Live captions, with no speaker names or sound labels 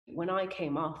When I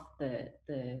came off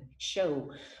the show,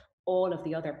 all of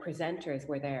the other presenters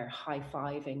were there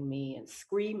high-fiving me and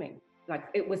screaming. Like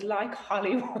it was like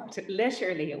Hollywood.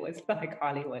 Literally, it was like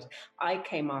Hollywood. I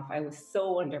came off, I was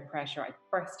so under pressure. I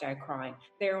burst out crying.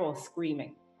 They're all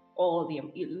screaming. All the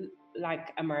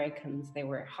like Americans, they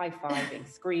were high-fiving,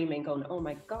 screaming, going, "Oh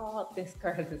my God, this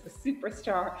girl is a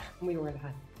superstar." And we were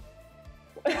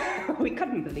like, we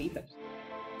couldn't believe it.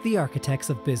 The Architects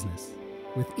of Business,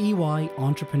 with EY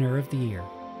Entrepreneur of the Year,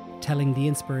 telling the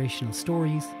inspirational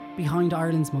stories behind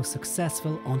Ireland's most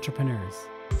successful entrepreneurs.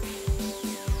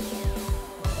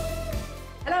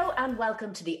 Hello and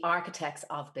welcome to the Architects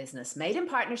of Business, made in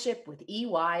partnership with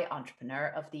EY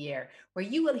Entrepreneur of the Year, where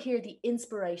you will hear the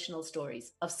inspirational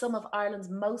stories of some of Ireland's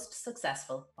most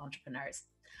successful entrepreneurs.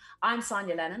 I'm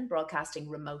Sonya Lennon, broadcasting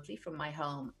remotely from my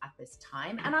home at this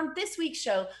time. And on this week's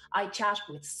show, I chat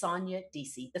with Sonia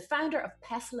Deasy, the founder of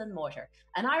Pestle and Mortar,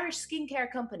 an Irish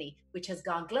skincare company which has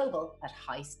gone global at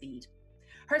high speed.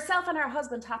 Herself and her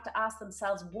husband had to ask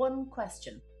themselves one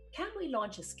question: can we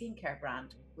launch a skincare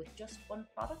brand with just one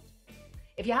product?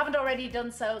 If you haven't already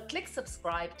done so, click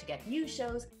subscribe to get new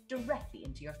shows directly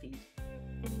into your feed.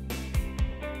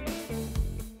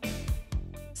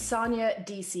 Sonia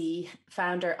Deasy,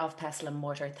 founder of Pestle and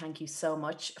Mortar, thank you so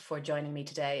much for joining me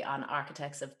today on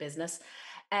Architects of Business.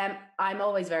 I'm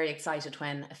always very excited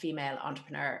when a female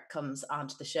entrepreneur comes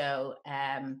onto the show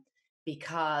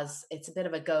because it's a bit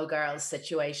of a go-girls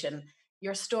situation.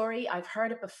 Your story, I've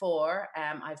heard it before.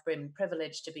 I've been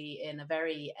privileged to be in a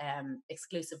very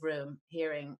exclusive room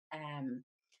hearing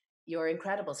your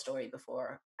incredible story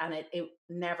before, and it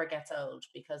never gets old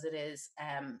because it is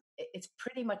it's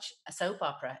pretty much a soap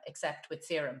opera except with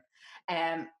serum.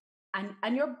 And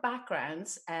your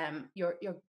backgrounds, your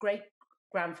great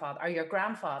grandfather or your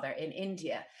grandfather in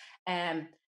India,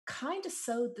 kind of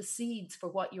sowed the seeds for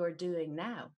what you're doing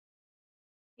now.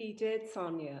 He did,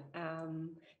 Sonia.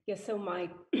 Yeah, so my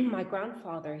my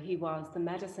grandfather, he was the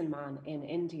medicine man in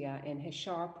India, in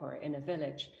Hisharpur, in a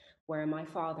village where my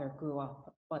father grew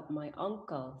up. But my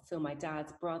uncle, so my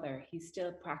dad's brother, he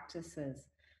still practices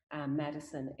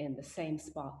medicine in the same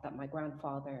spot that my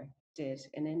grandfather did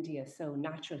in India. So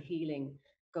natural healing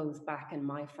goes back in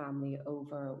my family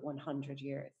over 100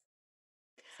 years.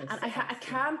 So And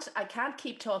I can't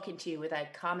keep talking to you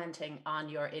without commenting on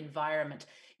your environment.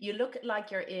 You look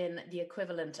like you're in the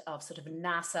equivalent of sort of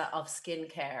NASA of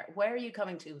skincare. Where are you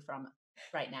coming to from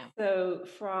right now? So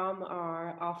from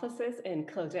our offices in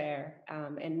Kildare,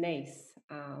 in Nace,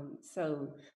 so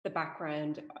the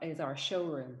background is our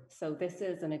showroom. So this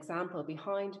is an example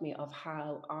behind me of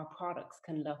how our products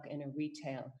can look in a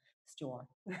retail store.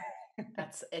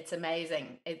 It's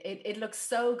amazing. It looks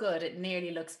so good. It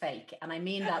nearly looks fake, and I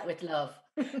mean that with love.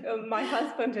 My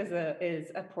husband is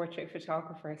a portrait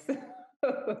photographer, so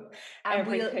And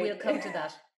we'll everything. come to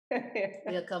that.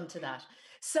 We'll come to that.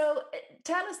 So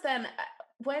tell us then,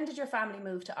 when did your family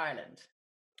move to Ireland?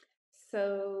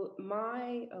 So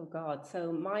my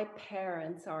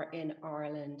parents are in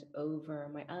Ireland over,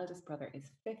 my eldest brother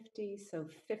is 50, so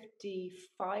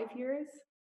 55 years.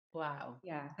 Wow.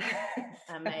 Yeah.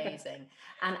 Amazing.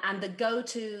 And the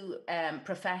go-to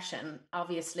profession,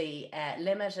 obviously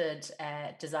limited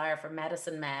desire for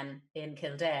medicine men in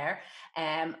Kildare.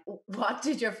 What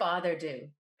did your father do?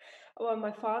 Well,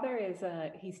 my father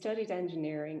he studied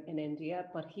engineering in India,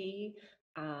 but he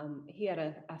had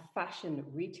a fashion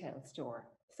retail store.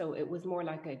 So it was more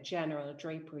like a general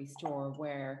drapery store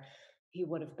where he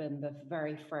would have been the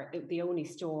very first, the only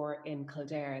store in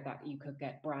Kildare that you could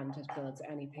get branded goods,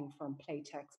 anything from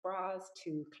Playtex bras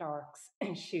to Clark's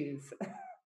shoes.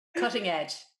 Cutting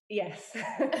edge. Yes.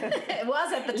 It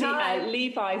was at the time.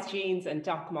 Levi's jeans and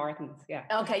Doc Martens. Yeah.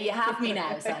 Okay, you have me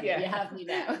now, Sonia. Yeah. You have me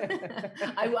now.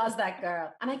 I was that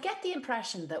girl, and I get the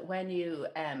impression that when you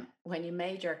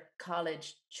made your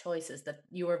college choices, that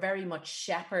you were very much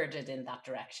shepherded in that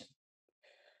direction.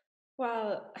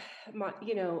 Well, my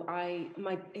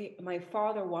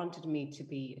father wanted me to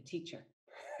be a teacher.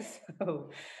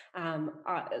 So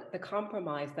the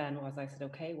compromise then was I said,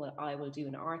 okay, well, I will do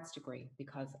an arts degree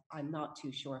because I'm not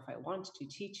too sure if I want to do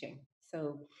teaching.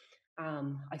 So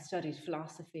I studied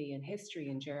philosophy and history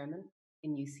in German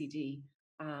in UCD,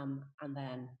 and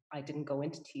then I didn't go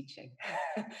into teaching.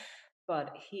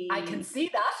 But I can he,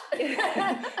 see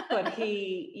that. but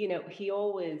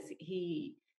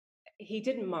he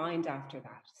didn't mind after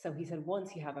that. So he said,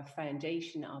 once you have a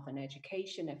foundation of an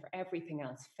education, if everything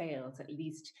else fails, at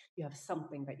least you have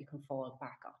something that you can fall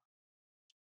back on.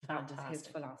 That was his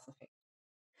Fantastic. philosophy.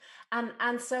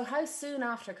 And so how soon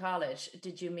after college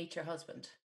did you meet your husband?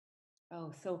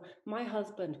 Oh, so my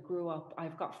husband grew up,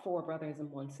 I've got four brothers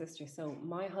and one sister. So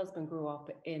my husband grew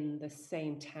up in the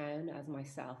same town as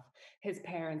myself. His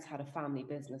parents had a family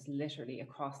business literally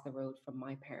across the road from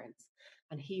my parents.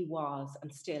 And he was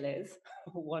and still is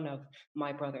one of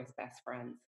my brother's best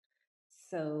friends.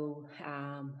 So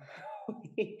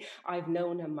I've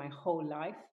known him my whole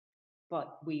life,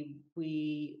 but we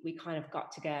kind of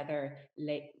got together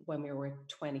late when we were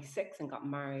 26 and got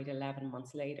married 11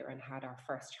 months later and had our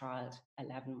first child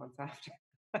 11 months after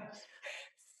that.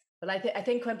 Well, I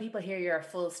think when people hear your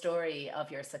full story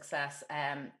of your success,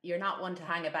 you're not one to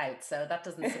hang about, so that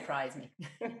doesn't surprise me.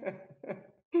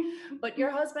 But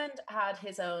your husband had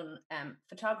his own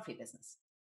photography business.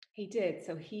 He did.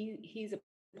 So he's a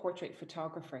portrait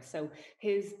photographer. So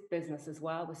his business as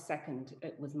well was second.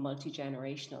 It was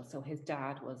multi-generational. So his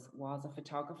dad was a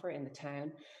photographer in the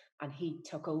town, and he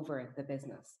took over the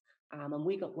business. And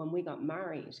when we got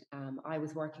married, I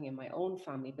was working in my own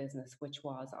family business, which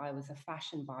was I was a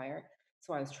fashion buyer.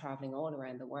 So I was traveling all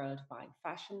around the world buying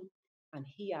fashion, and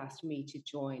he asked me to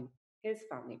join his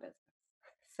family business.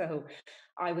 So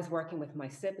I was working with my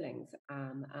siblings,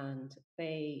 and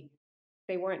they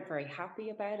weren't very happy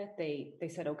about it. They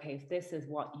said, okay, if this is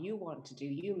what you want to do,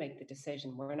 you make the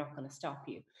decision. We're not going to stop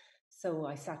you. So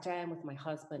I sat down with my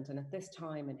husband, and at this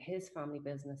time in his family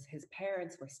business, his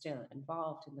parents were still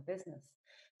involved in the business.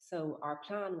 So our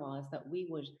plan was that we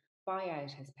would buy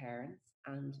out his parents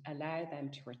and allow them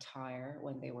to retire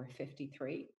when they were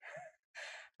 53.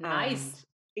 And Nice.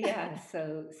 yeah,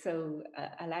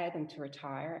 allow them to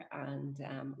retire and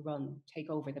take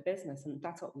over the business, and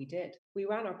that's what we did. We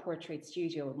ran our portrait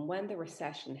studio, and when the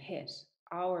recession hit,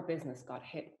 our business got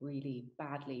hit really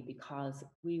badly because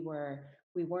we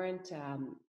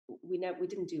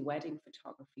didn't do wedding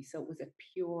photography, so it was a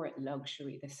pure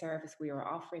luxury. The service we were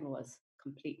offering was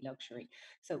complete luxury,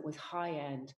 so it was high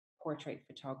end portrait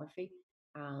photography.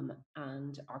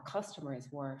 And our customers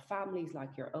were families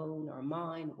like your own or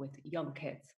mine with young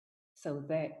kids. So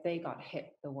they got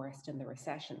hit the worst in the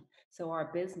recession. So our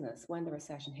business, when the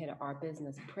recession hit, our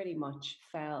business pretty much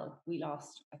fell. We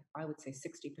lost, I would say,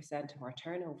 60% of our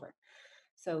turnover.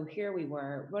 So here we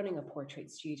were running a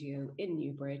portrait studio in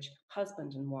Newbridge,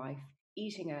 husband and wife,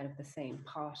 eating out of the same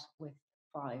pot with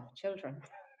five children.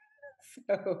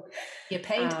 So You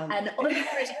paint um, an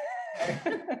unpretty.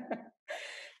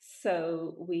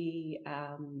 So we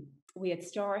had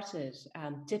started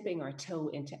dipping our toe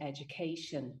into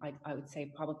education. I would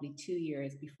say probably 2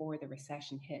 years before the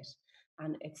recession hit,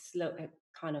 and it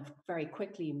kind of very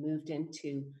quickly moved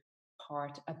into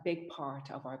a big part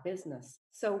of our business.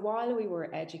 So while we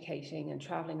were educating and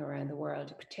traveling around the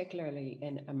world, particularly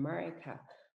in America,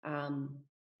 um,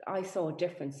 I saw a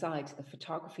different side to the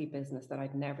photography business that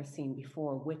I'd never seen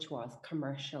before, which was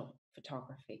commercial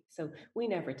photography. So we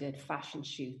never did fashion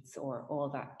shoots or all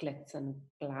that glitz and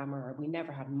glamour. We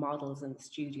never had models in the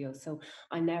studio. So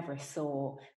I never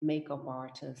saw makeup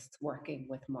artists working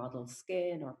with models'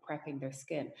 skin or prepping their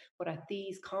skin. But at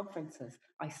these conferences,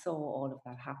 I saw all of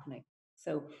that happening.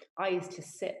 So I used to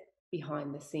sit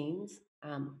behind the scenes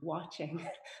watching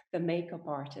the makeup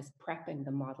artist prepping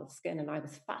the model's skin, and I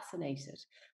was fascinated.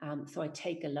 So I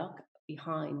take a look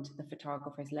behind the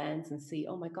photographer's lens and see,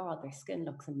 oh my God, their skin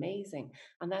looks amazing.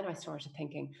 And then I started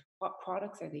thinking, what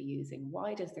products are they using?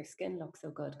 Why does their skin look so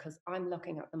good? Because I'm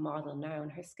looking at the model now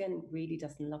and her skin really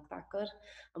doesn't look that good.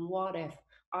 And what if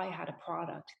I had a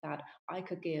product that I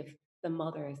could give the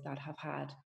mothers that have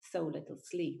had so little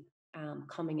sleep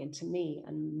coming into me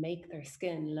and make their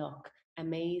skin look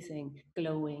amazing,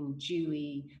 glowing,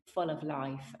 dewy, full of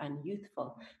life, and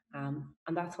youthful.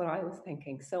 And that's what I was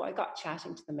thinking. So I got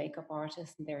chatting to the makeup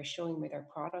artists, and they were showing me their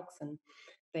products, and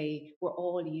they were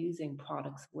all using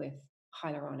products with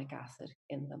hyaluronic acid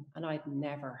in them. And I'd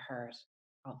never heard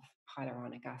of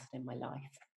hyaluronic acid in my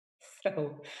life.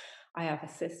 So I have a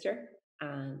sister,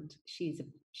 and she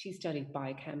studied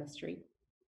biochemistry,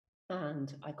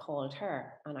 and I called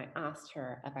her and I asked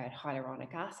her about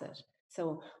hyaluronic acid.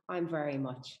 So I'm very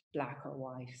much black or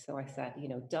white. So I said,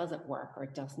 does it work or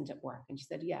doesn't it work? And she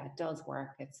said, yeah, it does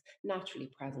work. It's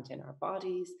naturally present in our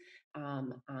bodies,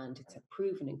 and it's a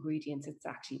proven ingredient. It's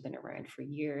actually been around for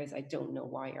years. I don't know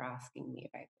why you're asking me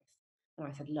about this. And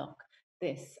I said, look,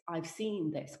 I've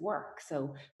seen this work.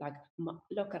 So, like,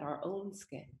 look at our own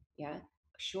skin. Yeah,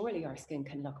 surely our skin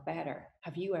can look better.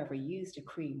 Have you ever used a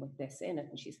cream with this in it?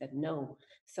 And she said, no.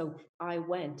 So I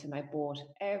went and I bought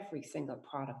every single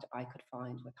product I could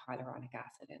find with hyaluronic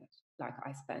acid in it. Like,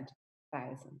 I spent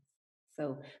thousands.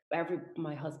 So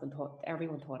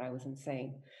everyone thought I was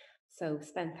insane. So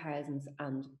spent thousands.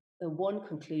 And the one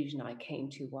conclusion I came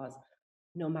to was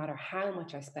no matter how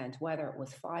much I spent, whether it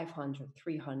was 500,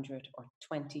 300, or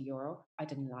 €20, I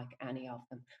didn't like any of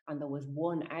them. And there was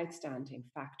one outstanding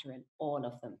factor in all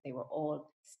of them. They were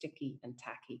all sticky and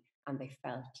tacky, and they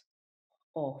felt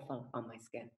awful on my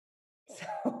skin.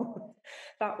 So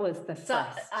that was the So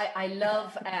first. I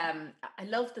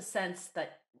love the sense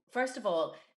that, first of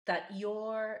all, that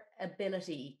your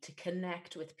ability to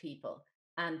connect with people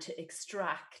and to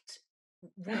extract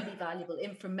really valuable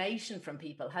information from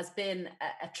people has been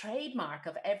a trademark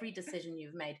of every decision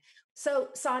you've made. So,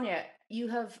 Sonia, you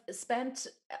have spent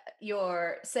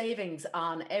your savings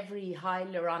on every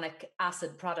hyaluronic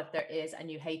acid product there is,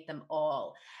 and you hate them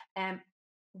all.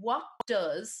 What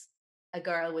does a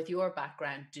girl with your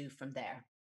background do from there?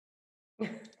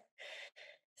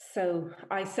 So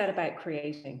I set about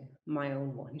creating my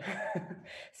own one.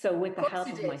 So with Of the course help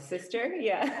you of my did. sister,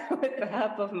 yeah, with the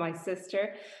help of my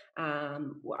sister,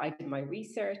 I did my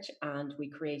research and we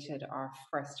created our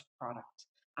first product.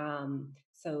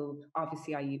 So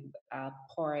obviously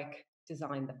Porrick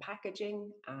designed the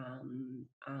packaging,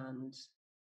 and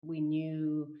we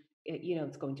knew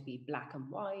it's going to be black and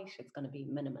white. It's going to be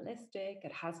minimalistic.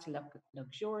 It has to look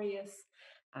luxurious.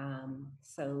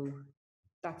 So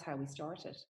that's how we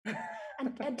started.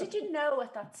 And did you know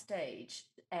at that stage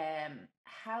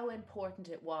how important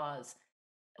it was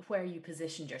where you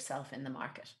positioned yourself in the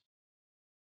market?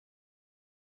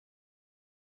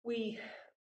 we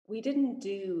we didn't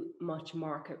do much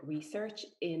market research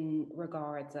in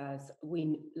regards as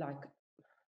we like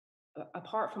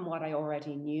apart from what I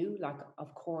already knew. Like,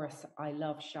 of course, I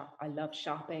love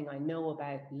shopping. I know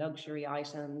about luxury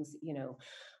items.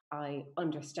 I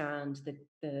understand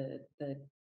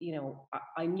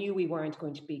I knew we weren't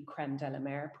going to be creme de la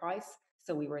mer price,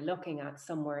 so we were looking at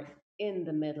somewhere in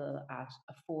the middle at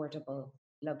affordable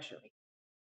luxury.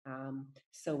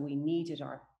 So we needed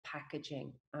our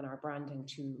packaging and our branding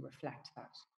to reflect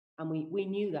that, and we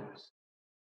knew that.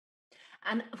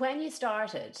 And when you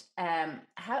started,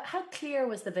 how clear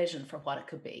was the vision for what it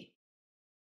could be?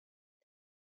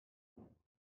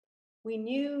 We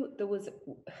knew there was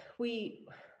we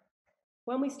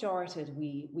when we started,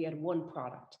 we had one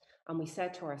product, and we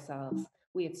said to ourselves,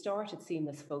 we had started seeing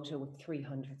this photo with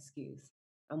 300 SKUs,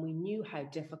 and we knew how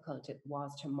difficult it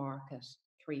was to market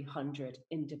 300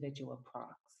 individual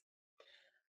products.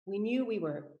 We knew we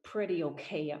were pretty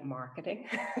okay at marketing.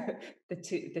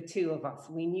 The two of us,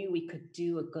 we knew we could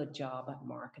do a good job at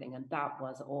marketing, and that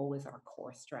was always our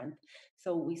core strength.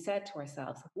 So we said to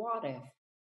ourselves, what if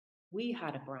we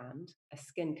had a brand, a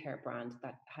skincare brand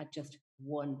that had just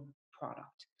one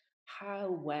product? How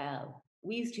well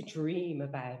we used to dream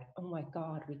about, oh my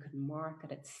God, we could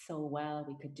market it so well.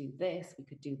 We could do this, we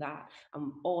could do that.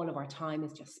 And all of our time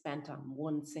is just spent on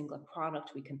one single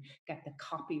product. We can get the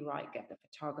copyright, get the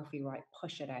photography right,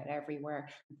 push it out everywhere.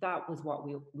 That was what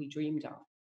we dreamed of.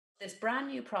 This brand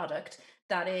new product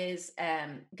that is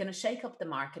going to shake up the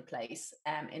marketplace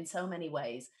in so many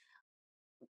ways.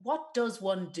 What does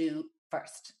one do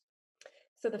first?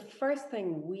 So the first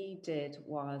thing we did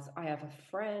was, I have a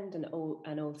friend, an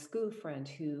old school friend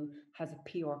who has a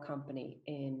PR company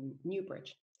in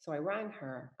Newbridge. So I rang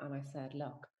her and I said,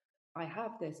 look, I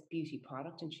have this beauty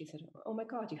product. And she said, oh my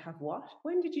God, you have what?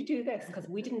 When did you do this? Because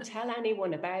we didn't tell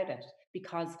anyone about it,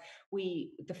 because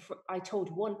I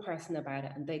told one person about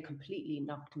it and they completely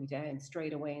knocked me down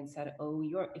straight away and said, oh,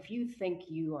 if you think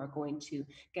you are going to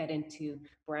get into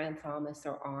Brown Thomas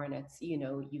or Arnott's,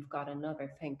 you've got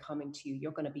another thing coming to you.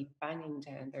 You're going to be banging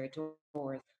down their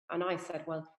doors. And I said,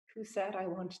 well, who said I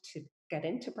wanted to get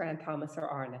into Brown Thomas or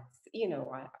Arnott's?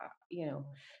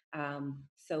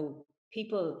 So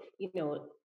people,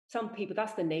 some people,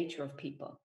 that's the nature of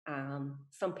people.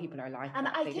 Some people are like And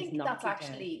that. I They just think knock you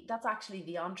down. that's actually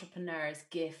the entrepreneur's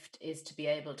gift, is to be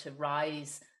able to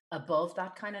rise above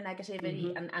that kind of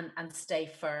negativity Hmm. and stay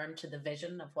firm to the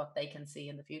vision of what they can see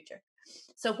in the future.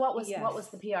 So what was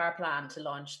the Yes. PR plan to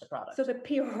launch the So product? the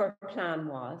PR plan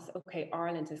was, okay,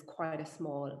 Ireland is quite a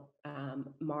small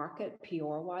market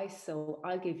PR wise. So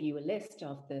I'll give you a list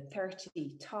of the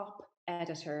 30 top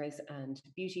editors and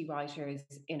beauty writers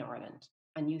in Ireland,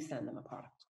 and you send them a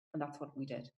product. And that's what we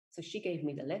did. So she gave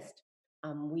me the list,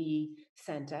 and we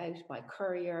sent out by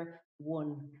courier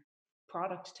one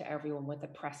product to everyone with a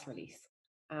press release.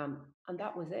 And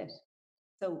that was it.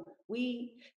 So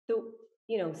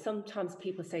sometimes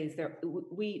people say, is there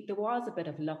was a bit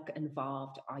of luck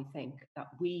involved. I think that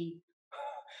we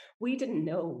didn't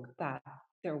know that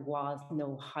there was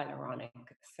no hyaluronic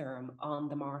serum on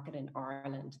the market in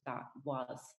Ireland that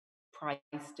was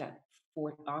priced at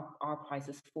our price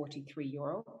is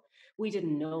 €43. We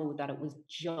didn't know that it was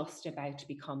just about to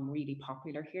become really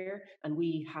popular here, and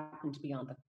we happened to be on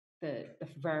the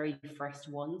very first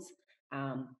ones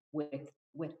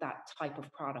with that type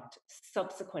of product.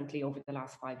 Subsequently, over the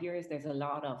last 5 years, there's a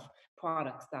lot of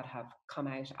products that have come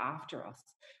out after us,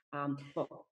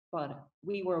 but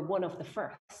we were one of the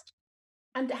first.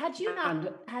 And had you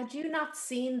not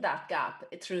seen that gap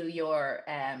through your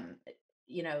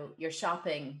your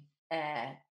shopping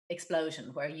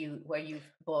explosion where you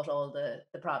bought all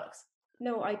the products?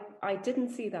 No, I didn't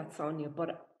see that, Sonia,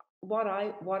 but what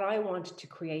I wanted to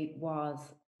create was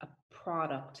a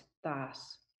product that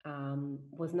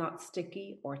was not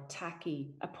sticky or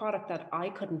tacky, a product that I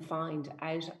couldn't find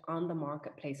out on the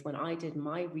marketplace when I did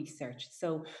my research.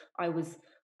 So I was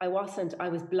I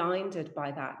was blinded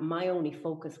by that. My only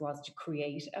focus was to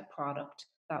create a product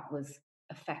that was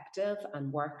effective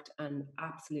and worked and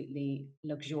absolutely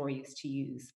luxurious to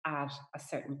use at a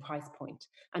certain price point,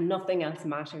 and nothing else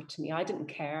mattered to me. I didn't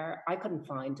care. I couldn't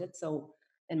find it. So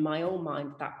in my own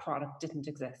mind, that product didn't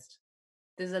exist.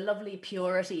 There's a lovely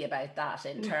purity about that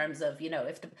in terms of,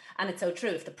 and it's so true,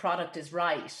 if the product is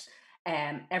right,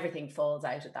 everything falls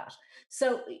out of that.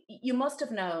 So you must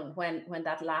have known when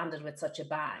that landed with such a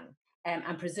bang,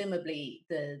 and presumably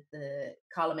the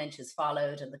column inches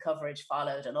followed and the coverage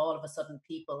followed, and all of a sudden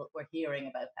people were hearing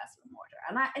about Pestle and Mortar.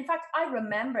 And in fact, I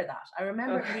remember that. I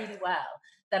remember it really well,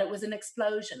 that it was an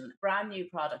explosion, brand new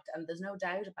product, and there's no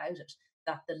doubt about it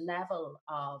that the level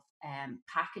of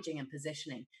packaging and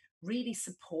positioning really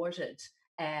supported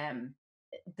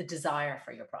the desire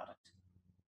for your product.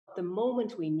 The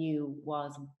moment we knew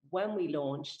was when we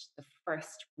launched the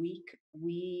first week.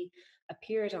 We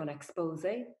appeared on Expose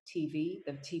TV,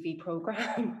 the TV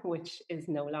program, which is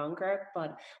no longer,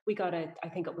 but we got I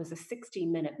think it was a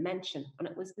 60-minute mention, and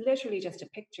it was literally just a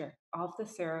picture of the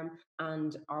serum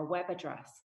and our web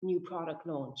address, new product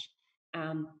launch.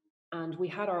 And we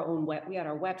had our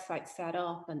website set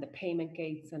up and the payment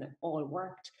gates, and it all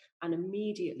worked. And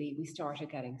immediately we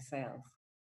started getting sales.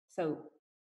 So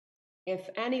if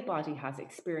anybody has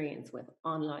experience with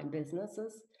online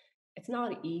businesses, it's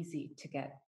not easy to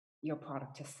get your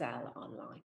product to sell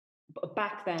online. But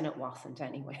back then it wasn't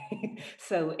anyway.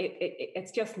 So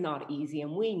it's just not easy.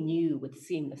 And we knew with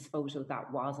Seamless Photo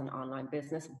that was an online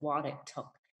business, what it took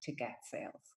to get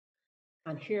sales.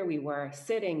 And here we were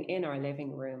sitting in our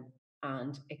living room,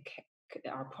 and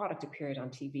our product appeared on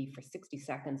TV for 60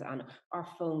 seconds, and our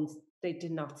phones, they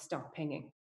did not stop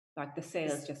pinging. Like the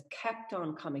sales just kept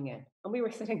on coming in. And we were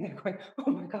sitting there going,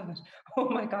 oh my God, oh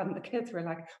my God. And the kids were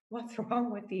like, what's wrong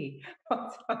with you?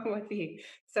 What's wrong with you?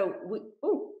 So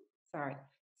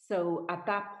So at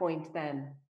that point,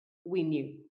 then we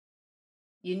knew.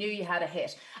 You knew you had a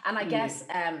hit. And I guess,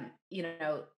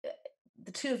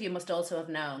 the two of you must also have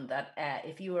known that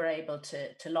if you were able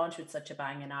to launch with such a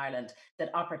bang in Ireland,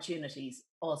 that opportunities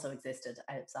also existed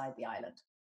outside the island.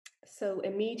 So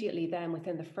immediately then,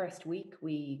 within the first week,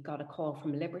 we got a call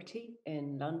from Liberty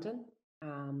in London.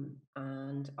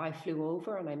 And I flew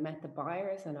over and I met the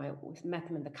buyers, and I met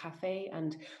them in the cafe.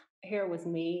 And here was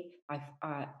me,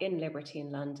 in Liberty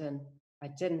in London. I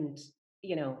didn't,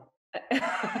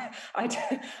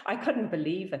 I couldn't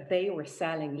believe it. They were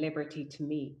selling Liberty to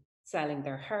me, selling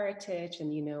their heritage.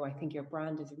 And, I think your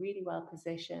brand is really well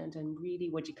positioned, and really,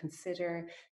 would you consider,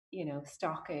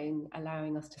 stocking,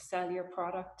 allowing us to sell your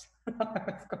product? I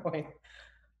was going,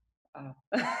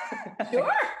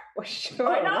 sure. Well, sure.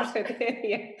 Why not?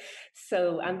 Yeah.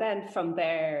 So, and then from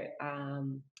there,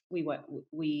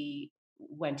 we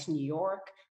went to New York.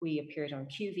 We appeared on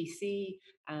QVC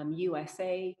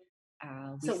USA.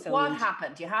 So what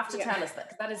happened? You have to tell us that,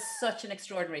 because that is such an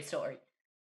extraordinary story.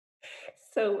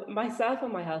 So myself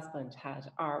and my husband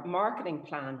had, our marketing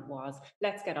plan was,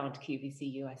 let's get on to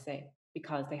QVC USA,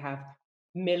 because they have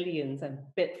millions, and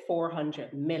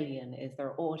 400 million is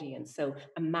their audience. So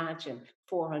imagine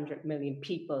 400 million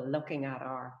people looking at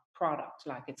our product.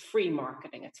 Like, it's free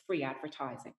marketing, it's free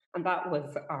advertising. And that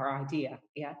was our idea.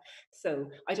 Yeah. So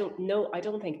I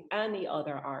don't think any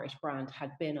other Irish brand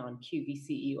had been on QVC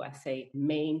USA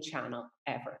main channel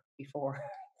ever before.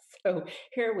 So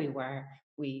here we were.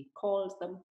 We called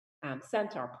them,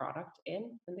 sent our product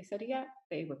in, and they said, yeah.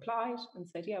 They replied and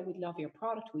said, yeah, we love your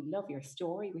product. We love your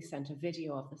story. We sent a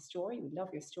video of the story. We love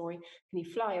your story. Can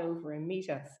you fly over and meet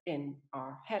us in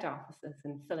our head offices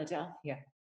in Philadelphia?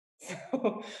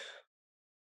 So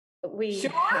we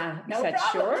said,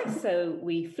 sure. So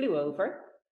we flew over.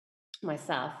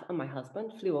 myself and my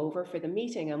husband flew over for the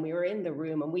meeting, and we were in the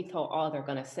room and we thought, oh, they're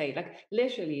going to say, like,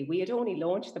 literally, we had only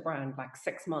launched the brand like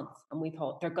 6 months, and we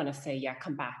thought they're going to say, yeah,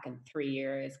 come back in 3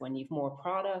 years when you've more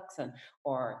products, and,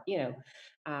 or,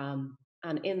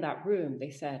 and in that room, they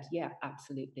said, yeah,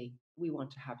 absolutely, we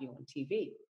want to have you on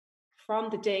TV. From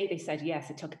the day they said yes,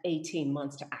 it took 18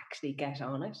 months to actually get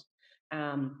on it.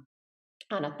 Um,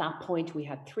 and at that point, we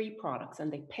had 3 products,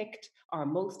 and they picked our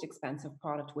most expensive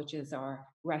product, which is our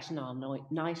retinol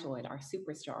night oil, our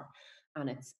superstar. And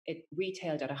it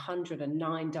retailed at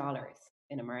 $109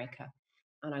 in America.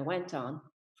 And I went on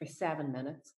for 7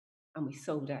 minutes and we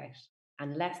sold out.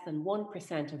 And less than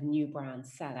 1% of new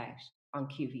brands sell out on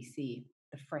QVC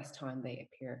the first time they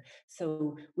appear.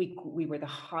 So we were the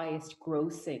highest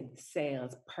grossing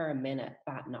sales per minute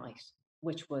that night,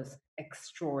 which was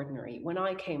extraordinary. When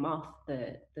I came off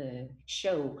the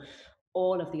show,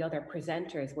 all of the other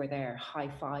presenters were there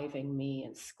high-fiving me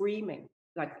and screaming.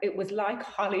 Like, it was like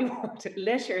Hollywood.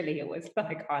 Literally, it was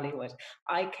like Hollywood.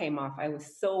 I came off, I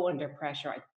was so under pressure,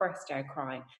 I burst out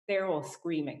crying. They're all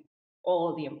screaming.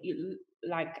 All the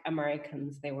like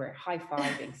Americans, they were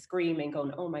high-fiving, screaming,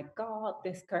 going, oh my God,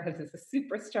 this girl is a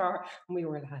superstar. And we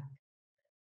were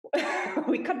like,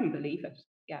 we couldn't believe it.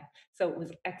 Yeah. So it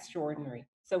was extraordinary.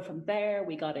 So from there,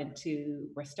 we got into,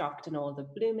 we're stocked in all the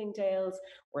Bloomingdales,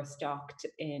 we're stocked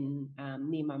in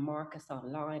Neiman Marcus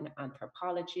online,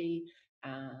 Anthropology,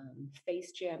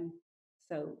 Face Gym.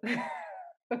 So.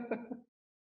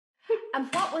 And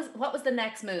what was the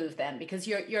next move then? Because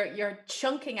you're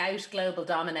chunking out global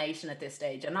domination at this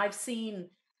stage, and I've seen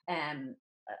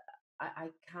I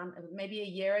can't, maybe a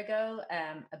year ago,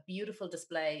 a beautiful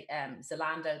display.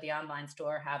 Zalando, the online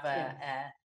store, have a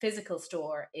physical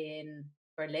store in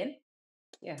Berlin.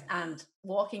 Yes. And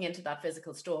walking into that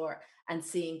physical store and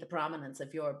seeing the prominence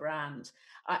of your brand,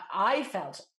 I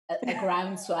felt a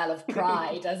groundswell of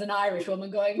pride as an Irish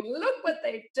woman going, look what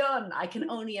they've done. I can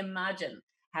only imagine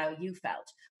how you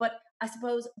felt. But I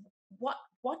suppose,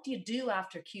 what do you do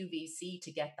after QVC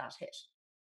to get that hit?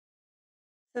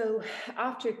 So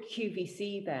after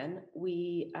QVC, then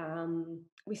we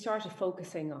started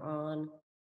focusing on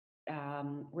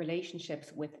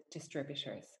relationships with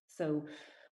distributors. So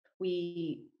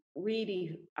we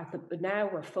really now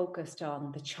we're focused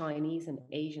on the Chinese and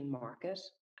Asian market.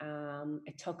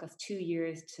 It took us 2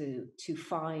 years to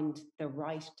find the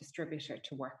right distributor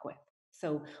to work with.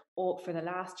 So for the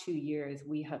last 2 years,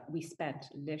 we spent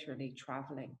literally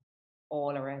traveling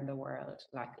all around the world,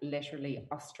 like literally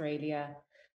Australia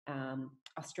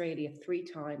 3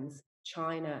 times,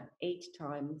 China 8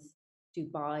 times,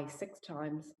 Dubai 6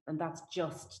 times, and that's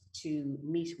just to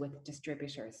meet with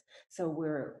distributors. So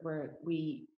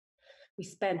we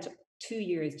spent 2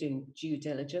 years doing due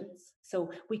diligence. So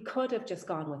we could have just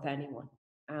gone with anyone,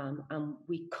 and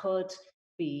we could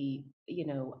be,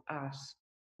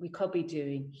 we could be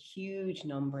doing huge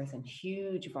numbers and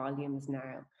huge volumes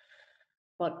now.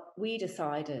 But we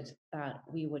decided that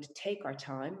we would take our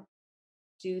time,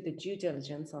 do the due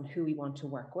diligence on who we want to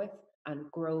work with, and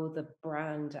grow the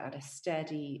brand at a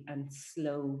steady and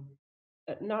slow,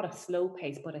 not a slow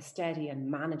pace, but a steady and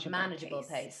manageable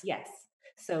pace. Yes.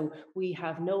 So we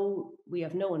have no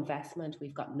investment.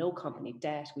 We've got no company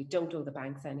debt. We don't owe the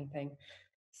banks anything.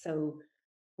 So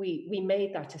we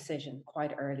made that decision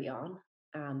quite early on,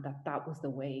 and that was the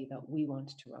way that we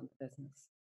wanted to run the business.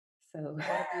 So what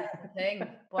a beautiful thing.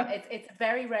 Well, it's a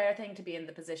very rare thing to be in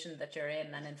the position that you're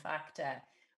in. And in fact,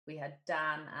 we had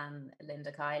Dan and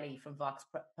Linda Kiley from Vox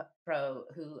Pro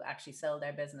who actually sold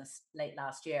their business late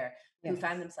last year, who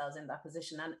found themselves in that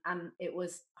position. And it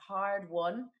was hard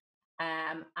won.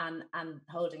 And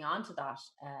holding on to that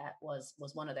was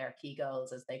one of their key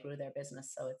goals as they grew their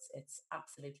business. So it's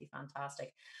absolutely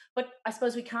fantastic. But I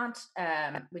suppose we can't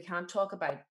talk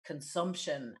about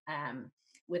consumption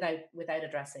without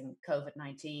addressing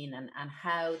COVID-19 and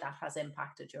how that has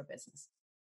impacted your business.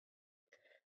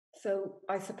 So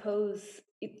I suppose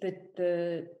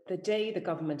the day the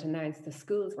government announced the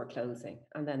schools were closing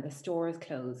and then the stores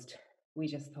closed, we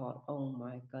just thought, oh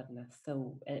my goodness.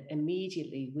 So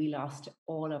immediately we lost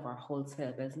all of our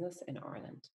wholesale business in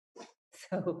Ireland.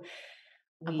 So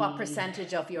and what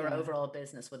percentage of your overall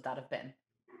business would that have been?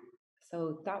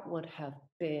 So that would have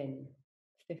been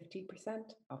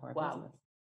 50% of our business.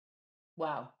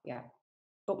 Wow. Yeah.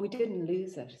 But we didn't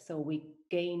lose it. So we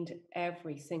gained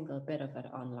every single bit of it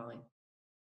online.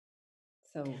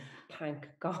 So thank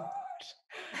God.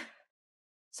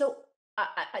 So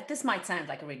this might sound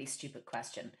like a really stupid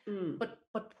question, but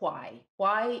why?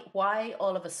 Why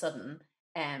all of a sudden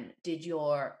did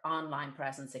your online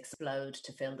presence explode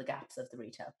to fill the gaps of the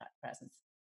retail presence?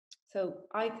 So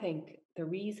I think the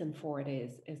reason for it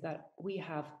is that we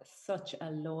have such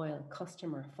a loyal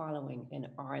customer following in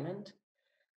Ireland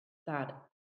that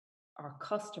our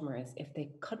customers, if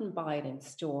they couldn't buy it in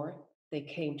store, they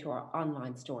came to our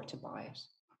online store to buy it.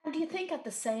 And do you think at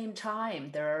the same time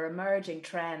there are emerging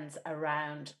trends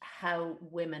around how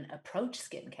women approach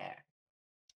skincare?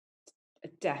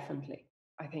 Definitely.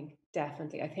 I think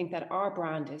definitely. I think that our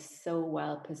brand is so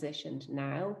well positioned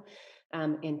now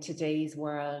in today's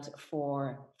world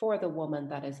for the woman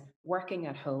that is working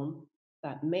at home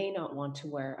that may not want to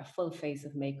wear a full face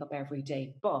of makeup every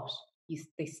day, but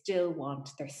they still want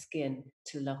their skin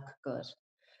to look good.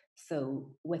 So,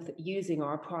 with using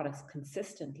our products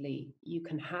consistently, you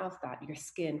can have that. Your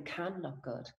skin can look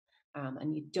good,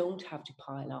 and you don't have to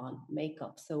pile on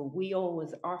makeup. So,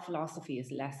 our philosophy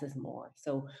is less is more.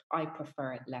 So, I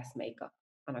prefer less makeup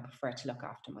and I prefer to look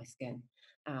after my skin.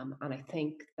 And I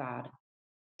think that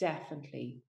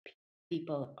definitely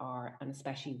people are, and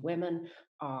especially women,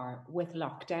 are with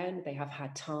lockdown, they have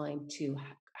had time to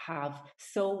have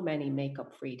so many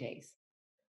makeup free days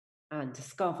and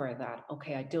discover that,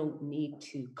 okay, I don't need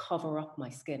to cover up my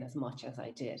skin as much as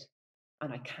I did.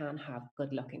 And I can have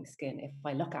good looking skin if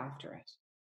I look after it.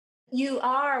 You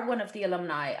are one of the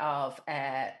alumni of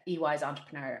EY's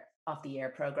Entrepreneur of the Year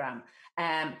program.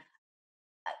 Um,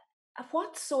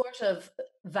 what sort of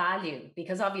value,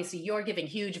 because obviously you're giving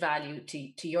huge value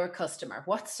to your customer,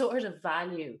 what sort of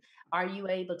value are you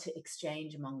able to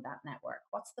exchange among that network?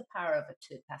 What's the power of it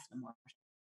to Pestle and Mortar?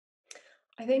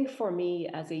 I think for me,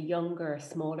 as a younger,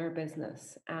 smaller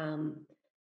business,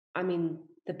 I mean,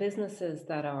 the businesses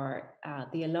that are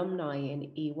the alumni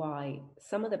in EY,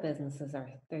 some of the businesses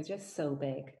they're just so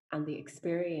big, and the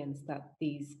experience that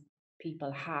these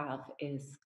people have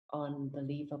is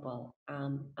unbelievable.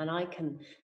 And I can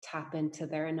tap into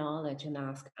their knowledge and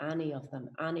ask any of them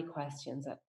any questions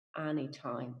at any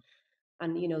time.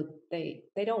 And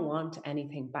they don't want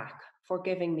anything back for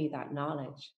giving me that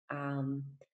knowledge.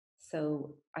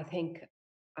 So I think,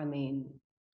 I mean,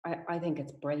 I think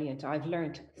it's brilliant. I've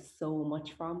learned so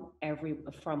much from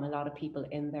a lot of people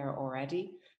in there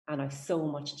already, and I've so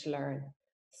much to learn.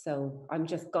 So I'm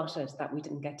just gutted that we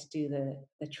didn't get to do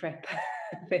the trip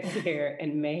this year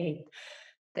in May.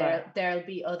 There'll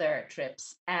be other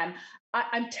trips.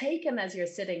 I'm taken as you're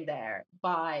sitting there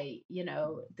by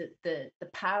the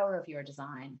power of your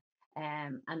design,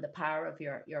 and the power of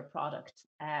your product.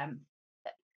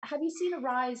 Have you seen a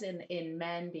rise in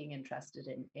men being interested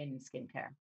in skincare?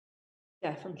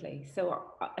 Definitely. So,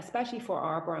 especially for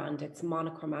our brand, it's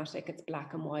monochromatic, it's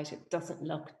black and white, it doesn't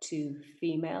look too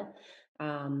female.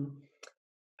 Um,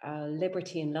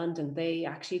 Liberty in London, they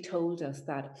actually told us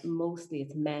that mostly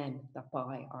it's men that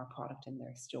buy our product in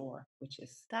their store, which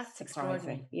is That's surprising.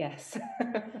 extraordinary. Yes.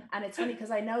 And it's funny because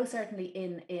I know certainly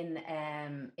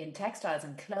in textiles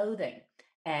and clothing,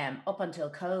 up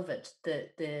until COVID,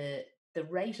 the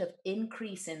rate of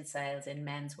increase in sales in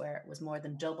menswear was more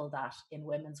than double that in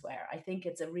women's wear. I think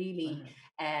it's a really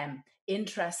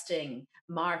interesting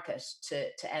market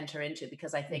to enter into,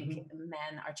 because I think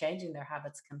men are changing their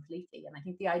habits completely. And I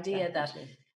think the idea that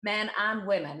men and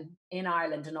women in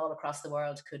Ireland and all across the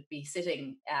world could be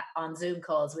sitting on Zoom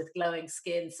calls with glowing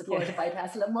skin supported by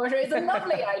Pestle and Mortar is a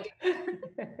lovely idea.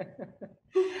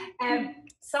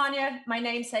 Sonia, my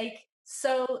namesake,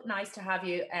 so nice to have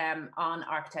you on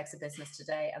Architects of Business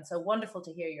today, and so wonderful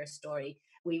to hear your story.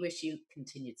 We wish you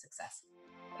continued success.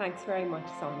 Thanks very much,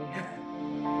 Sonia.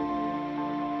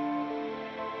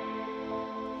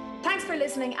 Thanks for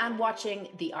listening and watching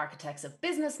The Architects of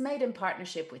Business, made in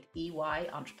partnership with EY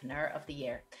Entrepreneur of the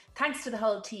Year. Thanks to the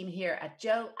whole team here at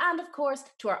Joe, and of course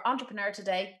to our entrepreneur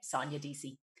today, Sonia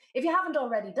Deasy. If you haven't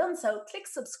already done so, click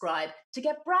subscribe to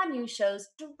get brand new shows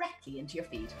directly into your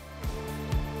feed.